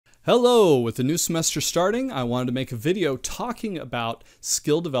Hello, with the new semester starting, I wanted to make a video talking about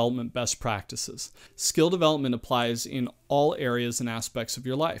skill development best practices. Skill development applies in all areas and aspects of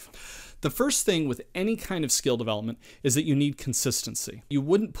your life. The first thing with any kind of skill development is that you need consistency. You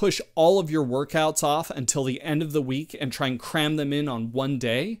wouldn't push all of your workouts off until the end of the week and try and cram them in on one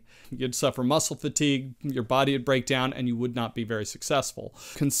day. You'd suffer muscle fatigue, your body would break down, and you would not be very successful.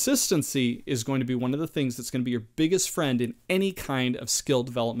 Consistency is going to be one of the things that's going to be your biggest friend in any kind of skill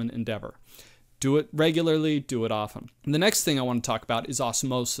development endeavor. Do it regularly, do it often. And the next thing I want to talk about is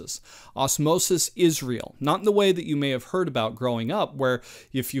osmosis. Osmosis is real, not in the way that you may have heard about growing up, where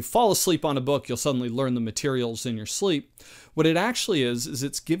if you fall asleep on a book, you'll suddenly learn the materials in your sleep. What it actually is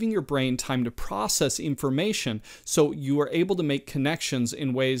it's giving your brain time to process information so you are able to make connections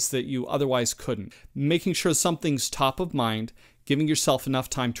in ways that you otherwise couldn't. Making sure something's top of mind, giving yourself enough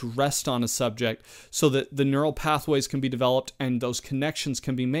time to rest on a subject so that the neural pathways can be developed and those connections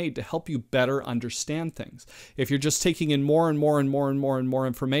can be made to help you better understand things. If you're just taking in more and more and more and more and more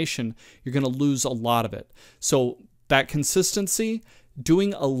information, you're going to lose a lot of it. So that consistency,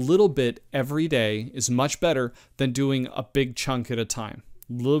 doing a little bit every day is much better than doing a big chunk at a time.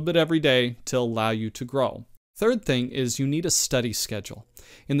 A little bit every day to allow you to grow. Third thing is you need a study schedule.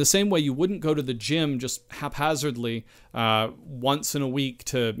 In the same way you wouldn't go to the gym just haphazardly once in a week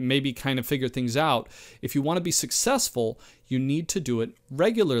to maybe kind of figure things out. If you want to be successful, you need to do it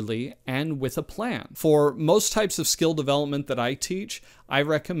regularly and with a plan. For most types of skill development that I teach, I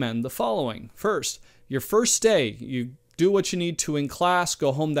recommend the following. First, your first day, you do what you need to in class,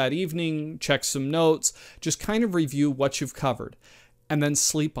 go home that evening, check some notes, just kind of review what you've covered, and then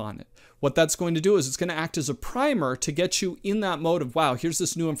sleep on it. What that's going to do is it's going to act as a primer to get you in that mode of, wow, here's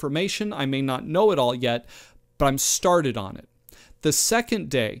this new information. I may not know it all yet, but I'm started on it. The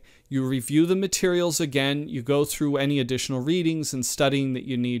second day, you review the materials again, you go through any additional readings and studying that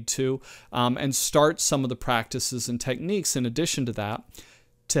you need to, and start some of the practices and techniques in addition to that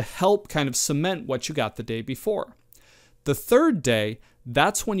to help kind of cement what you got the day before. The third day,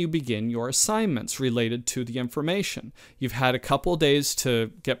 that's when you begin your assignments related to the information. You've had a couple of days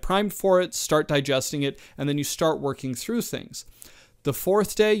to get primed for it, start digesting it, and then you start working through things. The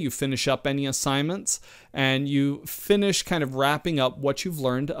fourth day, you finish up any assignments, and you finish kind of wrapping up what you've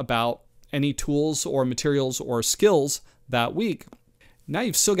learned about any tools or materials or skills that week. Now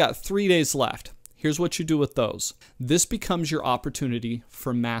you've still got 3 days left. Here's what you do with those. This becomes your opportunity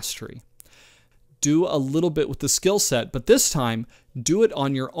for mastery. Do a little bit with the skill set, but this time, do it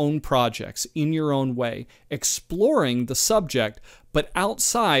on your own projects, in your own way, exploring the subject, but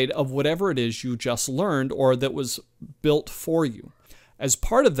outside of whatever it is you just learned or that was built for you. As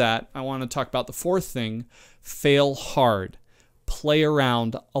part of that, I want to talk about the fourth thing, fail hard. Play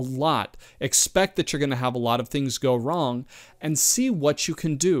around a lot. Expect that you're going to have a lot of things go wrong and see what you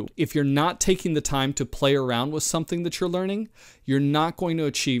can do. If you're not taking the time to play around with something that you're learning, you're not going to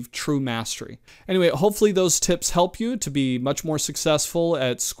achieve true mastery. Anyway, hopefully those tips help you to be much more successful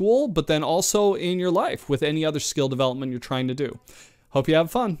at school, but then also in your life with any other skill development you're trying to do. Hope you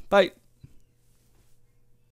have fun. Bye.